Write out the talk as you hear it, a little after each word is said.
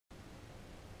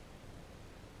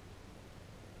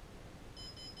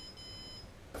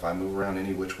if I move around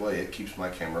any which way, it keeps my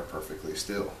camera perfectly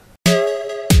still.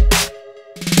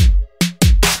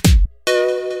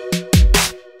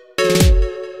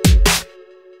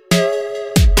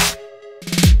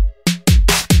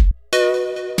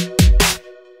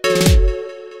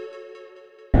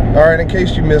 Alright, in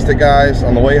case you missed it, guys,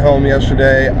 on the way home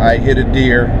yesterday, I hit a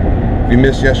deer. If you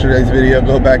missed yesterday's video,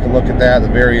 go back and look at that, the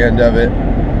very end of it.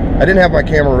 I didn't have my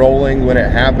camera rolling when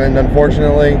it happened,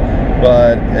 unfortunately,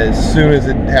 but as soon as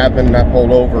it happened and I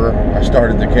pulled over, I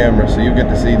started the camera, so you get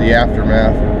to see the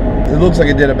aftermath. It looks like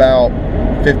it did about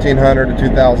 $1,500 to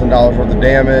 $2,000 worth of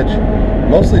damage.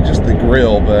 Mostly just the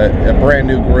grill, but a brand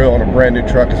new grill on a brand new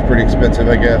truck is pretty expensive,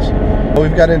 I guess. But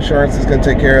we've got insurance that's going to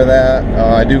take care of that.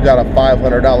 I do got a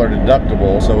 $500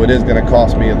 deductible, so it is going to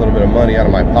cost me a little bit of money out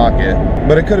of my pocket.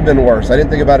 But it could have been worse. I didn't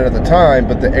think about it at the time,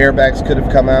 but the airbags could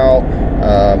have come out.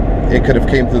 It could have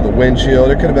came through the windshield.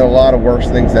 There could have been a lot of worse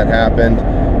things that happened.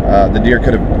 The deer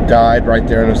could have died right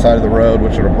there on the side of the road,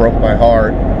 which would have broke my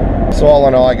heart. So all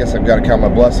in all, I guess I've got to count my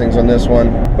blessings on this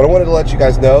one. But I wanted to let you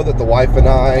guys know that the wife and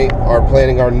I are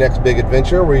planning our next big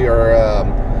adventure. We are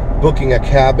booking a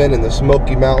cabin in the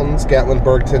Smoky Mountains,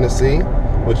 Gatlinburg, Tennessee,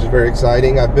 which is very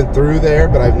exciting. I've been through there,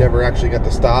 but I've never actually got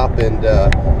to stop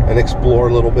and explore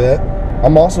a little bit.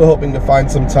 I'm also hoping to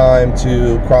find some time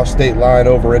to cross state line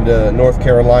over into North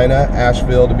Carolina,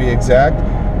 Asheville to be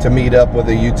exact, to meet up with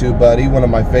a YouTube buddy, one of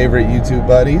my favorite YouTube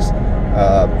buddies.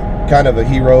 Kind of a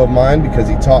hero of mine because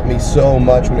he taught me so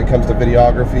much when it comes to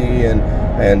videography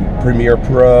and Premiere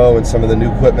Pro and some of the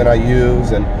new equipment I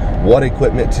use and what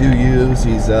equipment to use.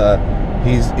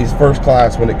 He's first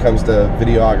class when it comes to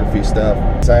videography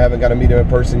stuff. So I haven't got to meet him in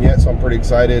person yet, so I'm pretty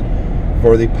excited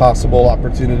for the possible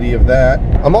opportunity of that.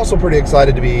 I'm also pretty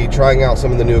excited to be trying out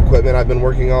some of the new equipment I've been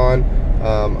working on.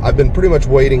 I've been pretty much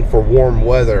waiting for warm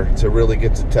weather to really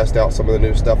get to test out some of the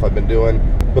new stuff I've been doing.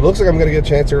 But it looks like I'm going to get a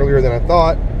chance earlier than I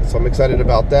thought, so I'm excited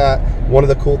about that. One of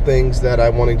the cool things that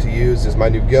I'm wanting to use is my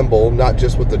new gimbal, not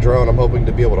just with the drone. I'm hoping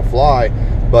to be able to fly,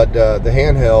 but the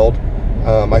handheld.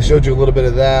 I showed you a little bit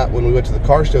of that when we went to the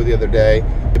car show the other day,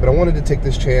 but I wanted to take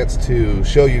this chance to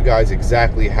show you guys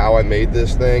exactly how I made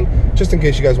this thing, just in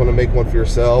case you guys want to make one for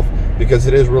yourself, because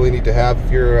it is really neat to have.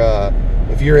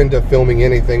 If you're into filming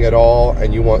anything at all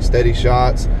and you want steady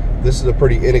shots, this is a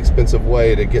pretty inexpensive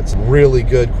way to get some really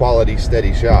good quality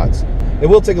steady shots. It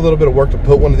will take a little bit of work to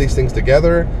put one of these things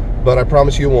together, but I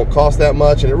promise you it won't cost that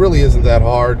much, and it really isn't that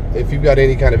hard. If you've got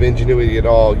any kind of ingenuity at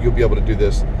all, you'll be able to do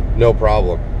this no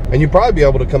problem. And you'll probably be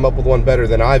able to come up with one better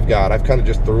than I've got. I've kind of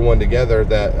just threw one together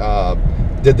that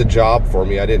did the job for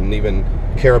me. I didn't even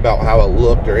care about how it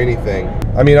looked or anything.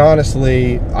 I mean,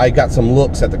 honestly, I got some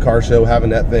looks at the car show having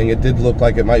that thing. It did look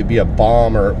like it might be a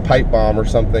bomb or a pipe bomb or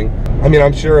something. I mean,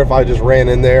 I'm sure if I just ran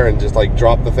in there and just like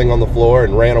dropped the thing on the floor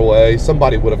and ran away,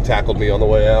 somebody would have tackled me on the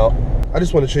way out. I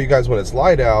just want to show you guys when it's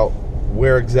light out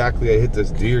where exactly I hit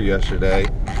this deer yesterday.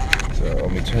 So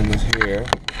let me turn this here.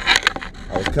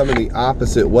 I was coming the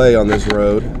opposite way on this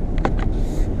road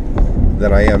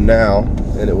than I am now,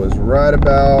 and it was right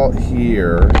about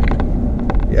here.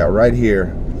 Yeah, right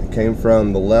here. It came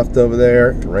from the left over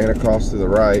there, ran across to the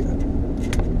right.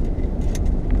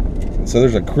 And so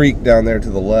there's a creek down there to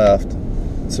the left,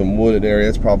 some wooded area.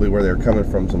 That's probably where they're coming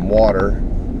from, some water.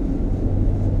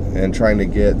 And trying to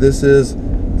get, this is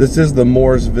the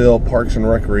Mooresville Parks and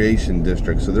Recreation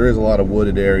District, so there is a lot of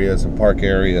wooded areas and park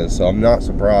areas, so I'm not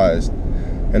surprised.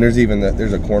 And there's even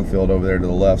there's a cornfield over there to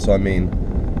the left, so I mean,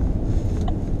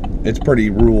 it's pretty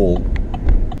rural.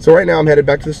 So right now I'm headed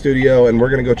back to the studio and we're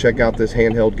gonna go check out this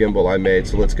handheld gimbal I made,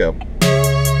 so let's go.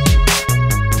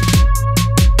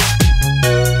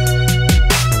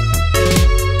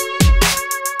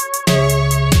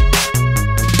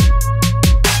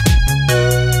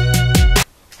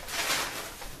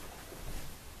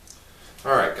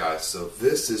 Alright guys, so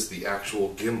this is the actual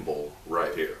gimbal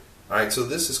right here. Alright, so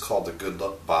this is called the Good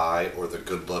Luck Buy or the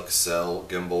Good Luck Sell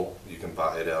gimbal. You can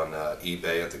buy it on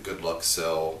eBay at the Good Luck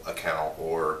Sell account,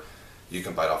 or you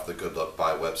can buy it off the Good Luck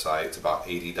Buy website. It's about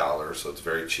 $80, so it's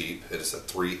very cheap. It is a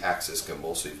 3-axis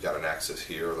gimbal, so you've got an axis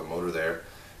here, the motor there,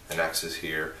 an axis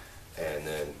here, and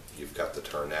then you've got the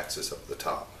turn axis up at the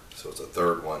top. So it's a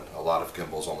third one. A lot of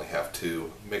gimbals only have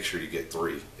 2. Make sure you get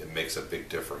 3. It makes a big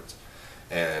difference.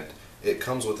 And it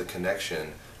comes with a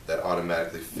connection that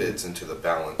automatically fits into the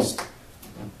balanced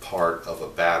part of a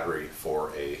battery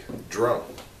for a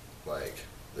drone, like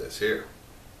this here.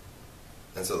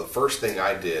 And so the first thing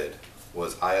I did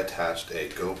was I attached a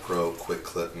GoPro quick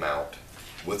clip mount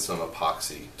with some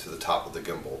epoxy to the top of the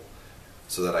gimbal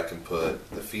so that I can put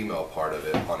the female part of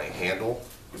it on a handle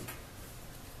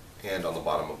and on the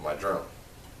bottom of my drone.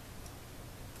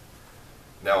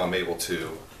 now I'm able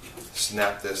to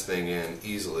snap this thing in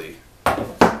easily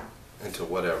into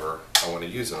whatever I want to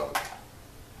use it on.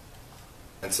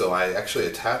 And so I actually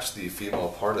attached the female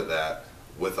part of that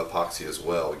with epoxy as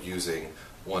well, using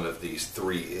one of these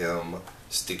 3M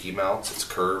sticky mounts. It's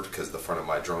curved because the front of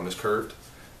my drone is curved,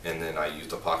 and then I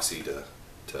used epoxy to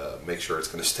make sure it's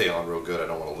going to stay on real good. I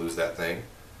don't want to lose that thing.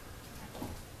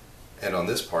 And on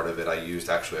this part of it, I used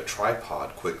actually a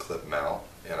tripod quick clip mount,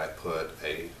 and I put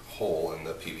a hole in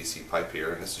the PVC pipe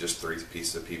here, and this is just 3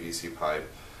 pieces of PVC pipe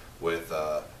with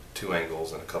 2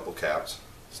 angles and a couple caps.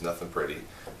 It's nothing pretty,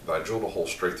 but I drilled a hole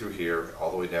straight through here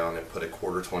all the way down and put a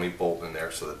 1/4 bolt in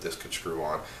there so that this could screw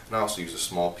on. And I also used a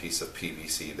small piece of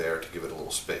PVC there to give it a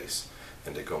little space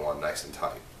and to go on nice and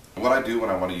tight. What I do when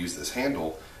I want to use this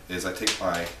handle is I take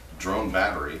my drone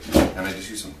battery and I just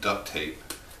use some duct tape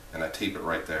and I tape it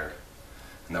right there.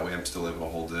 And that way I'm still able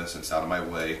to hold this and it's out of my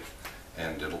way,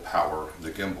 and it'll power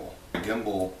the gimbal. The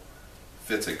gimbal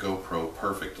fits a GoPro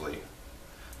perfectly,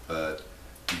 but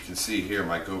you can see here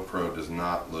my GoPro does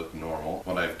not look normal.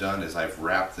 What I've done is I've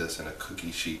wrapped this in a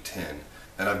cookie sheet tin.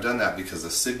 And I've done that because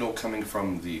the signal coming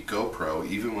from the GoPro,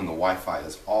 even when the Wi-Fi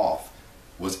is off,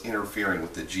 was interfering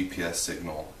with the GPS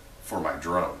signal for my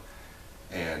drone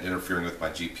and interfering with my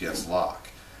GPS lock.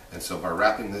 And so by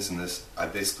wrapping this in this, I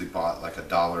basically bought like a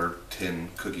 $1 tin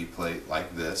cookie plate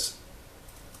like this,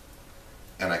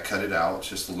 and I cut it out. It's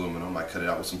just aluminum. I cut it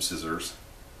out with some scissors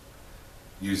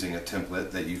using a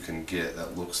template that you can get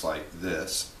that looks like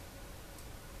this,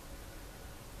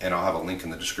 and I'll have a link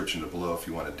in the description below if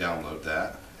you want to download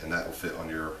that, and that will fit on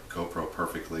your GoPro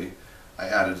perfectly. I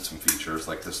added some features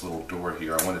like this little door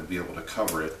here. I wanted to be able to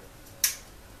cover it,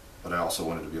 but I also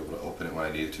wanted to be able to open it when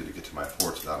I needed to get to my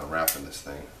porch without unwrapping this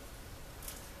thing.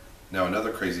 Now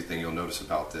another crazy thing you'll notice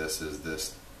about this is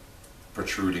this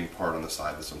protruding part on the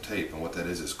side with some tape, and what that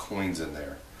is coins in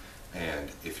there.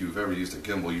 And if you've ever used a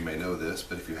gimbal, you may know this,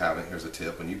 but if you haven't, here's a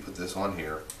tip. When you put this on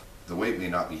here, the weight may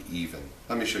not be even.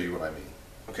 Let me show you what I mean.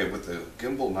 Okay, with the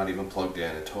gimbal not even plugged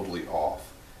in and totally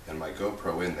off, and my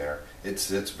GoPro in there, it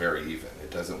sits very even.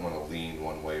 It doesn't want to lean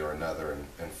one way or another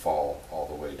and fall all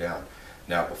the way down.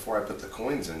 Now, before I put the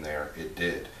coins in there, it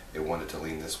did. It wanted to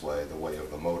lean this way, the way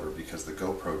of the motor, because the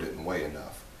GoPro didn't weigh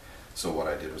enough. So what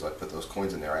I did was I put those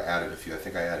coins in there. I added a few. I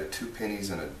think I added 2 pennies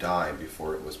and a dime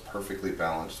before it was perfectly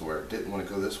balanced to where it didn't want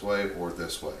to go this way or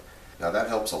this way. Now that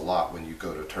helps a lot when you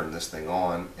go to turn this thing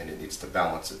on and it needs to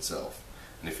balance itself.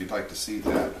 And if you'd like to see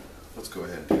that, let's go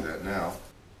ahead and do that now.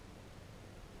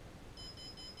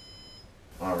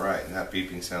 Alright, and that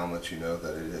beeping sound lets you know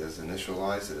that it is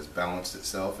initialized, it has balanced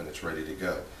itself, and it's ready to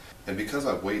go. And because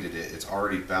I've weighted it, it's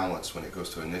already balanced when it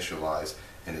goes to initialize,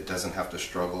 and it doesn't have to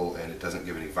struggle, and it doesn't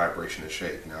give any vibration or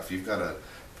shake. Now if you've got a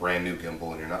brand new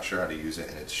gimbal and you're not sure how to use it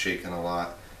and it's shaking a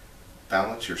lot,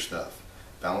 balance your stuff.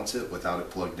 Balance it without it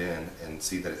plugged in and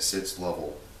see that it sits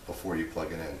level before you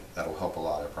plug it in. That'll help a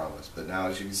lot, I promise. But now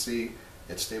as you can see,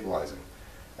 it's stabilizing.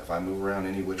 If I move around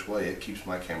any which way, it keeps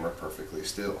my camera perfectly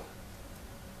still.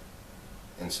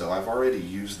 And so I've already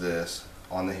used this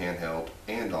on the handheld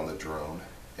and on the drone.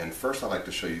 And first I'd like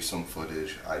to show you some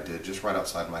footage I did just right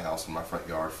outside my house in my front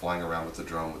yard, flying around with the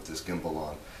drone with this gimbal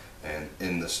on and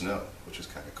in the snow, which is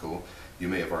kind of cool. You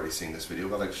may have already seen this video,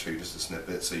 but I'd like to show you just a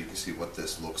snippet so you can see what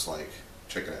this looks like.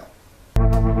 Check it out.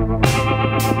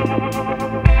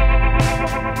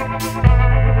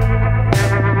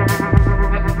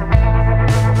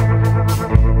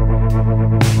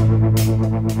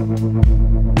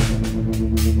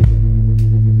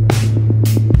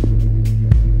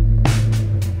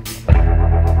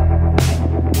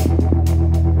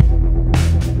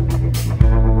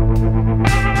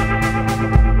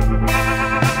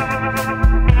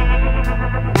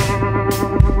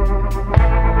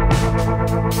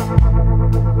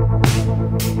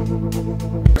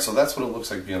 So that's what it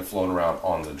looks like being flown around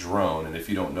on the drone, and if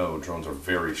you don't know, drones are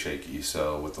very shaky,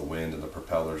 so with the wind and the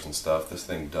propellers and stuff, this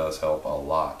thing does help a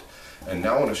lot. And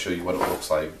now I want to show you what it looks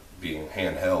like being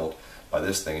handheld by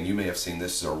this thing, and you may have seen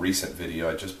this is a recent video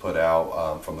I just put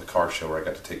out from the car show where I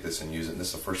got to take this and use it, and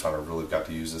this is the first time I really got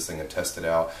to use this thing and test it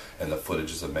out, and the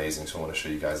footage is amazing, so I want to show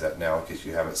you guys that now in case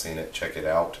you haven't seen it. Check it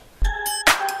out.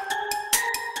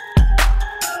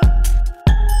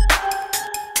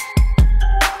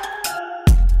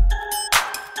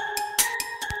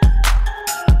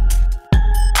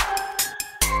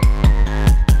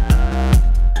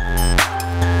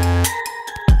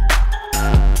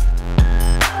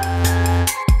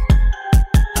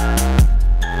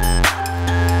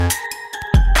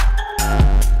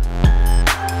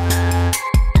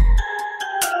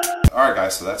 Alright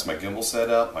guys, so that's my gimbal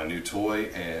setup, my new toy,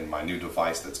 and my new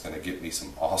device that's going to get me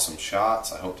some awesome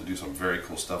shots. I hope to do some very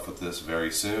cool stuff with this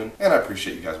very soon. And I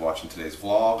appreciate you guys watching today's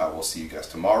vlog. I will see you guys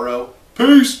tomorrow.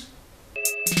 Peace!